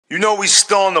You know we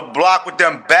still on the block with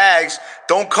them bags.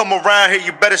 Don't come around here,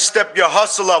 you better step your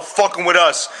hustle up fucking with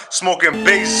us. Smoking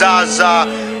big Zaza,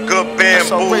 good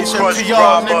bamboo, crushed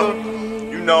rubber.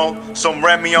 You know, some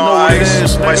Remy on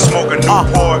ice. Might smoke a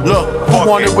Newport. Look, who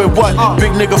wanted with what?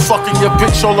 Big nigga fucking your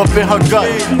bitch all up in her gut.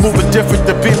 Moving different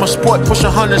to be my sport,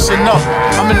 pushing hundreds and up.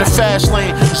 I'm in the fast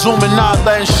lane, zooming out,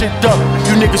 letting shit up.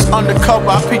 You niggas undercover,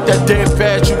 I peek that damn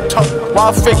badge you tuck. Why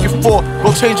I fake it for?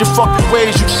 Go change your fucking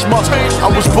ways, you smut. I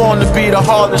was born to be the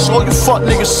hardest, all you fuck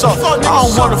niggas suck. I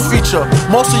don't want a feature,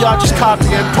 most of y'all just copy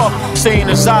and puff. Saying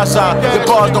it's Zaza, the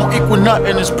bars don't equal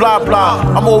nothing, it's blah blah.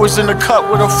 I'm always in the cut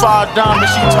with a 5 diamond,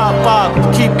 she top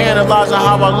 5. Keep analyzing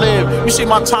how I live. You see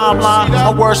my timeline,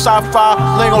 my word sci-fi.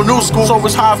 Lingo new school, so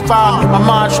it's high five. My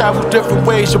mind travel different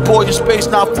ways. Your boy in space,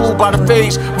 not fooled by the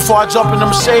face. Before I jump in the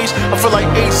Mercedes, I feel like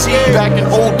AC back in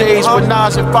old days when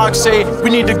Nas and Fox say we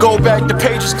need to go back to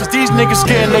pages, cause these niggas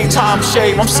getting they time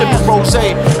shave. I'm sipping rose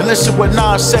and listen what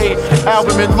Nas say.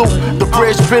 Album and loop, the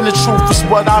bridge been the truth is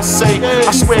what I say.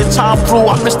 I swear time flew,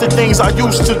 I miss the things I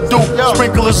used to do.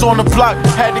 Sprinklers on the block,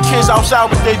 had the kids outside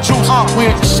with their juice. We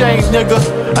ain't ashamed, nigga.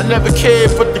 I never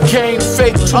cared, but the game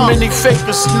fake. Too many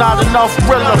fakers, not enough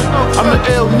realer. I'm an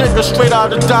ill nigga, straight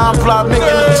out of dime block, making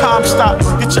the time stop.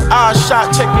 Get your eyes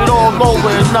shot, take it all over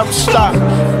and never stop.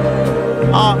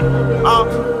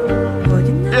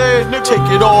 Yeah, nigga,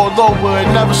 take it all over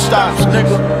and never stops,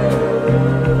 nigga.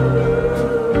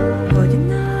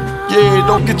 Yeah,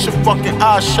 don't get your fucking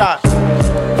eyes shot.